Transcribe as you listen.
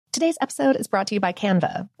Today's episode is brought to you by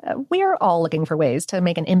Canva. We're all looking for ways to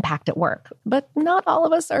make an impact at work, but not all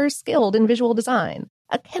of us are skilled in visual design.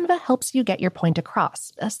 Canva helps you get your point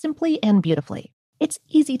across, simply and beautifully. It's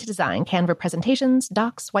easy to design Canva presentations,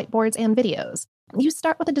 docs, whiteboards, and videos. You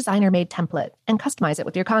start with a designer-made template and customize it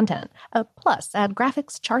with your content. Plus, add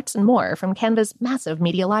graphics, charts, and more from Canva's massive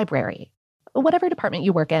media library. Whatever department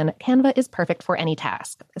you work in, Canva is perfect for any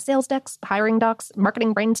task. Sales decks, hiring docs,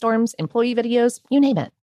 marketing brainstorms, employee videos, you name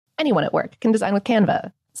it. Anyone at work can design with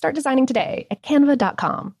Canva. Start designing today at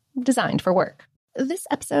canva.com. Designed for work. This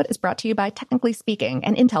episode is brought to you by Technically Speaking,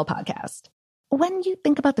 an Intel podcast. When you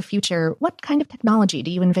think about the future, what kind of technology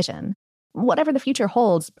do you envision? Whatever the future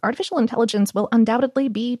holds, artificial intelligence will undoubtedly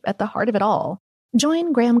be at the heart of it all.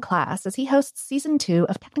 Join Graham Class as he hosts Season 2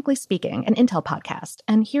 of Technically Speaking, an Intel podcast,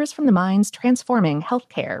 and hears from the minds transforming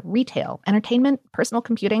healthcare, retail, entertainment, personal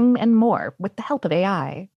computing, and more with the help of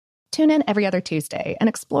AI. Tune in every other Tuesday and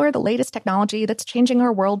explore the latest technology that's changing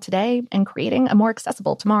our world today and creating a more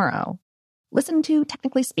accessible tomorrow. Listen to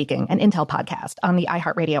Technically Speaking, an Intel podcast on the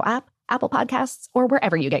iHeartRadio app, Apple Podcasts, or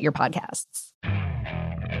wherever you get your podcasts.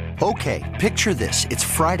 Okay, picture this. It's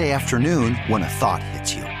Friday afternoon when a thought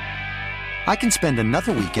hits you. I can spend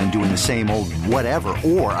another weekend doing the same old whatever,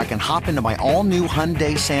 or I can hop into my all-new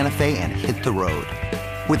Hyundai Santa Fe and hit the road.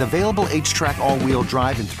 With available H-Track all-wheel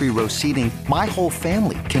drive and 3-row seating, my whole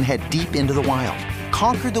family can head deep into the wild.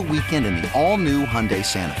 Conquer the weekend in the all-new Hyundai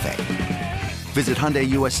Santa Fe. Visit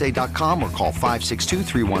HyundaiUSA.com or call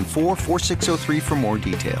 562-314-4603 for more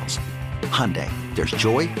details. Hyundai, there's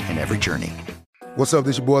joy in every journey. What's up,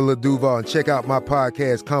 this your boy Lil Duval, and check out my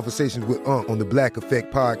podcast, Conversations with Unc, on the Black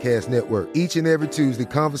Effect Podcast Network. Each and every Tuesday,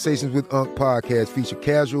 Conversations with Unc podcast feature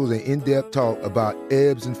casuals and in-depth talk about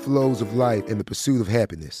ebbs and flows of life and the pursuit of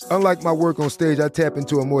happiness. Unlike my work on stage, I tap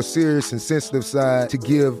into a more serious and sensitive side to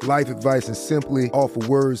give life advice and simply offer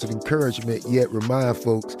words of encouragement, yet remind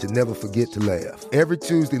folks to never forget to laugh. Every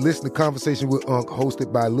Tuesday, listen to Conversations with Unc,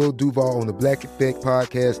 hosted by Lil Duval on the Black Effect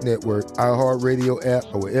Podcast Network, iHeartRadio app,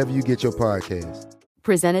 or wherever you get your podcasts.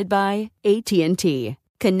 Presented by AT&T.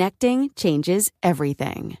 Connecting changes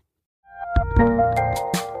everything.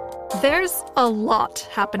 There's a lot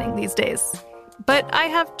happening these days, but I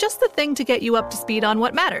have just the thing to get you up to speed on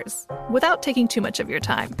what matters without taking too much of your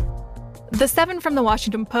time. The 7 from the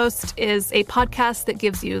Washington Post is a podcast that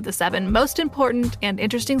gives you the 7 most important and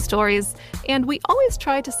interesting stories, and we always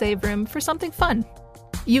try to save room for something fun.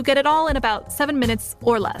 You get it all in about 7 minutes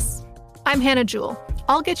or less. I'm Hannah Jewell.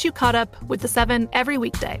 I'll get you caught up with the 7 every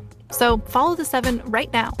weekday. So follow the 7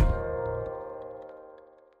 right now.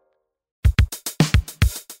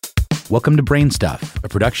 Welcome to Brain Stuff, a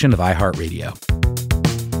production of iHeartRadio.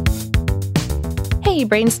 Hey,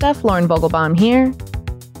 Brain Stuff, Lauren Vogelbaum here.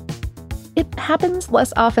 It happens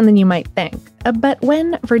less often than you might think, but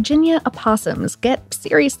when Virginia opossums get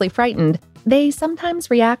seriously frightened, they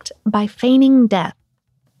sometimes react by feigning death.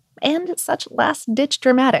 And such last-ditch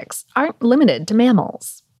dramatics aren't limited to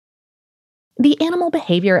mammals. The animal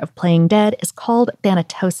behavior of playing dead is called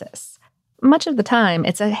thanatosis. Much of the time,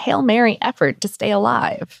 it's a Hail Mary effort to stay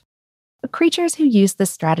alive. Creatures who use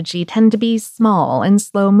this strategy tend to be small and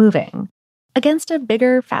slow-moving. Against a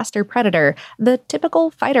bigger, faster predator, the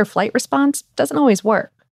typical fight-or-flight response doesn't always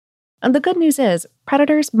work. And the good news is,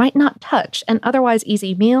 predators might not touch an otherwise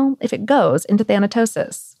easy meal if it goes into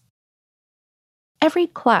thanatosis. Every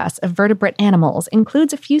class of vertebrate animals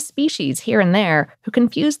includes a few species here and there who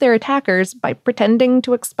confuse their attackers by pretending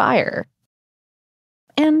to expire.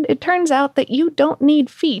 And it turns out that you don't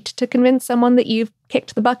need feet to convince someone that you've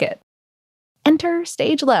kicked the bucket. Enter,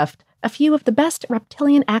 stage left, a few of the best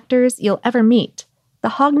reptilian actors you'll ever meet, the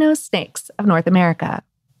hognose snakes of North America.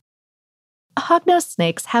 Hognose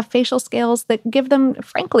snakes have facial scales that give them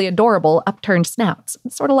frankly adorable upturned snouts,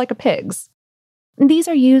 sort of like a pig's. These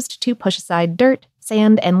are used to push aside dirt,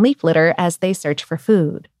 sand, and leaf litter as they search for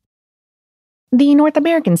food. The North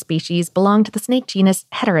American species belong to the snake genus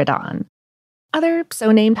Heterodon. Other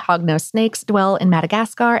so-named hognose snakes dwell in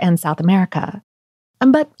Madagascar and South America.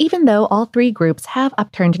 But even though all 3 groups have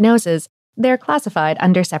upturned noses, they're classified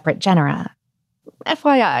under separate genera.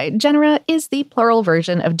 FYI, genera is the plural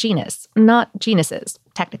version of genus, not genuses,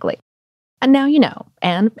 technically. And now you know,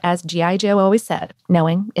 and as G.I. Joe always said,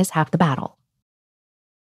 knowing is half the battle.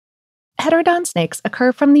 Heterodon snakes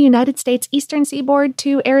occur from the United States eastern seaboard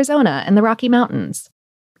to Arizona and the Rocky Mountains.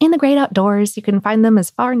 In the great outdoors, you can find them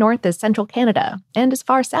as far north as central Canada and as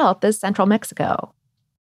far south as central Mexico.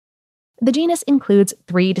 The genus includes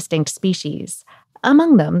 3 distinct species.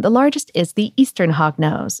 Among them, the largest is the eastern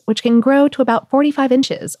hognose, which can grow to about 45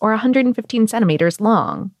 inches or 115 centimeters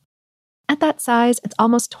long. At that size, it's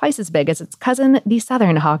almost twice as big as its cousin, the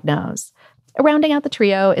southern hognose. Rounding out the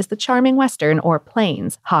trio is the charming western or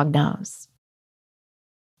plains hognose.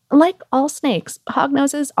 Like all snakes,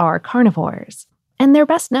 hognoses are carnivores, and they're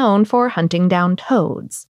best known for hunting down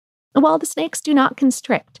toads. While the snakes do not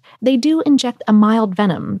constrict, they do inject a mild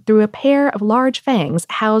venom through a pair of large fangs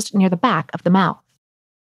housed near the back of the mouth.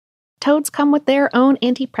 Toads come with their own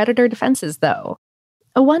anti-predator defenses, though.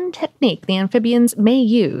 One technique the amphibians may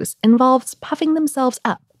use involves puffing themselves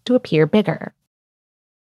up to appear bigger.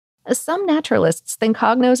 Some naturalists think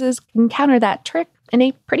hognoses can counter that trick in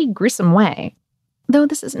a pretty gruesome way. Though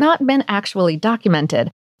this has not been actually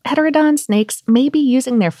documented, heterodon snakes may be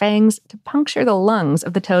using their fangs to puncture the lungs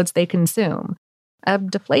of the toads they consume. A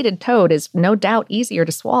deflated toad is no doubt easier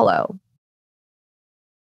to swallow.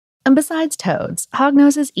 And besides toads,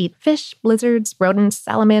 hognoses eat fish, lizards, rodents,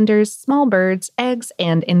 salamanders, small birds, eggs,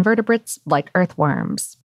 and invertebrates like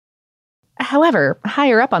earthworms. However,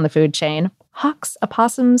 higher up on the food chain, hawks,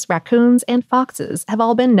 opossums, raccoons, and foxes have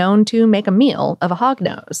all been known to make a meal of a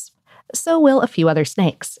hognose. So will a few other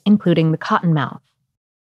snakes, including the cottonmouth.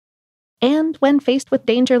 And when faced with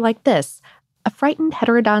danger like this, a frightened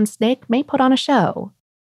heterodon snake may put on a show.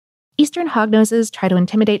 Eastern hognoses try to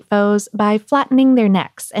intimidate foes by flattening their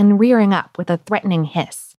necks and rearing up with a threatening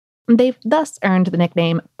hiss. They've thus earned the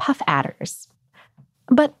nickname puff adders.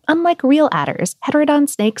 But unlike real adders, heterodon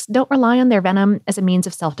snakes don't rely on their venom as a means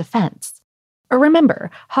of self-defense. Remember,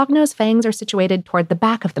 hognose fangs are situated toward the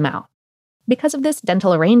back of the mouth. Because of this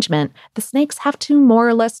dental arrangement, the snakes have to more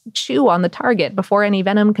or less chew on the target before any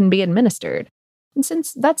venom can be administered. And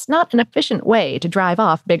since that's not an efficient way to drive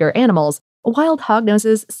off bigger animals, wild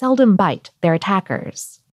hognoses seldom bite their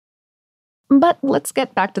attackers. But let's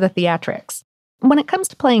get back to the theatrics. When it comes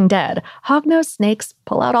to playing dead, hognose snakes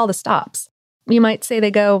pull out all the stops. You might say they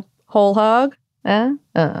go, whole hog? A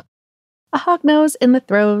hognose in the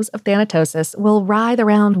throes of thanatosis will writhe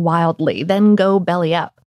around wildly, then go belly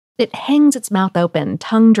up. It hangs its mouth open,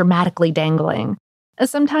 tongue dramatically dangling.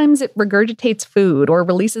 Sometimes it regurgitates food or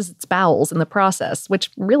releases its bowels in the process, which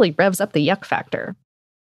really revs up the yuck factor.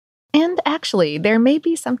 And actually, there may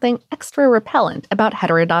be something extra repellent about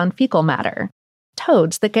heterodon fecal matter.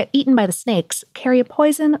 Toads that get eaten by the snakes carry a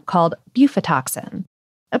poison called bufatoxin.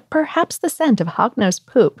 Perhaps the scent of hognose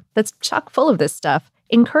poop that's chock full of this stuff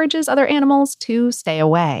encourages other animals to stay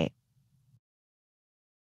away.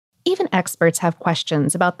 Even experts have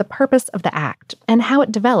questions about the purpose of the act and how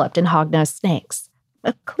it developed in hognose snakes.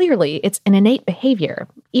 Clearly, it's an innate behavior.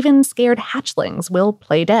 Even scared hatchlings will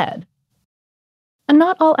play dead.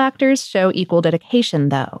 Not all actors show equal dedication,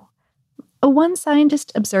 though. One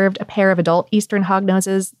scientist observed a pair of adult eastern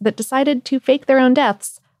hognoses that decided to fake their own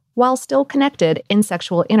deaths while still connected in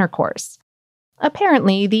sexual intercourse.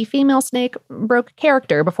 Apparently, the female snake broke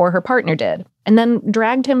character before her partner did, and then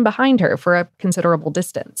dragged him behind her for a considerable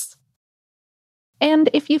distance. And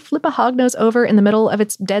if you flip a hognose over in the middle of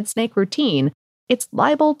its dead snake routine, it's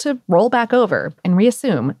liable to roll back over and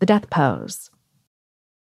reassume the death pose.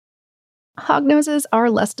 Hognoses are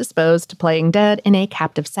less disposed to playing dead in a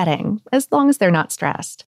captive setting, as long as they're not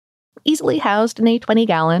stressed. Easily housed in a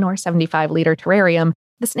 20-gallon or 75-liter terrarium,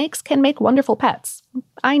 the snakes can make wonderful pets.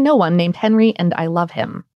 I know one named Henry, and I love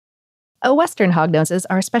him. Western hognoses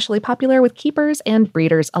are especially popular with keepers and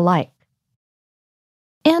breeders alike.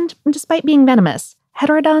 And despite being venomous,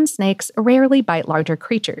 heterodon snakes rarely bite larger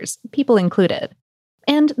creatures, people included.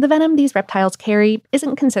 And the venom these reptiles carry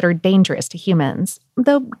isn't considered dangerous to humans,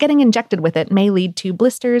 though getting injected with it may lead to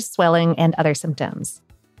blisters, swelling, and other symptoms.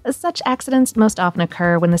 Such accidents most often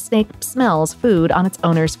occur when the snake smells food on its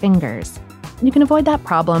owner's fingers. You can avoid that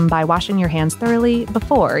problem by washing your hands thoroughly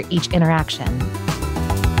before each interaction.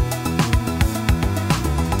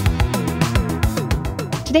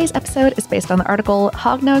 Today's episode is based on the article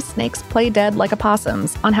Hognose Snakes Play Dead Like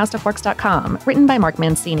Opossums on HowStuffWorks.com, written by Mark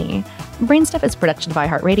Mancini. Brainstuff is a production of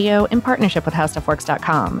iHeartRadio in partnership with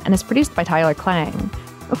HowStuffWorks.com and is produced by Tyler Klang.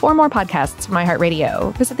 For more podcasts from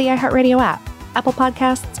iHeartRadio, visit the iHeartRadio app, Apple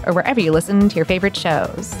Podcasts, or wherever you listen to your favorite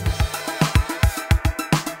shows.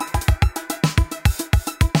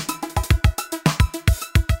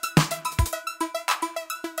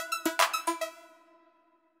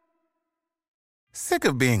 Sick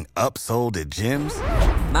of being upsold at gyms?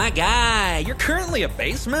 My guy, you're currently a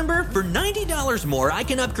base member? For $90 more, I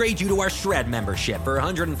can upgrade you to our Shred membership. For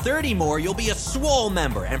 $130 more, you'll be a Swole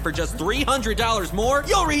member. And for just $300 more,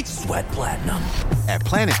 you'll reach Sweat Platinum. At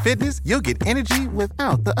Planet Fitness, you'll get energy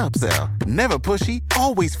without the upsell. Never pushy,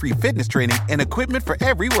 always free fitness training and equipment for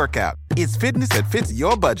every workout. It's fitness that fits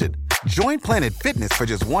your budget. Join Planet Fitness for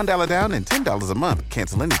just $1 down and $10 a month.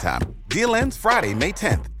 Cancel anytime. Deal ends Friday, May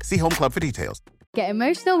 10th. See Home Club for details. Get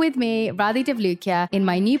emotional with me, Radhi Devlukia, in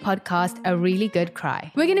my new podcast, A Really Good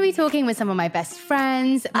Cry. We're going to be talking with some of my best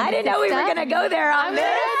friends. I didn't know we were going to go there on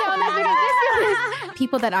this.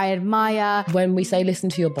 People that I admire. When we say listen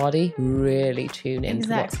to your body, really tune into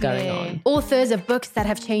what's going on. Authors of books that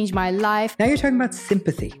have changed my life. Now you're talking about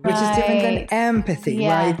sympathy, which is different than empathy,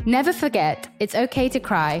 right? Never forget, it's okay to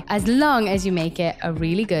cry as long as you make it a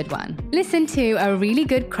really good one. Listen to A Really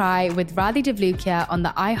Good Cry with Radhi Devlukia on the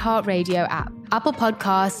iHeartRadio app, Apple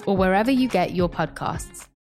Podcasts, or wherever you get your podcasts.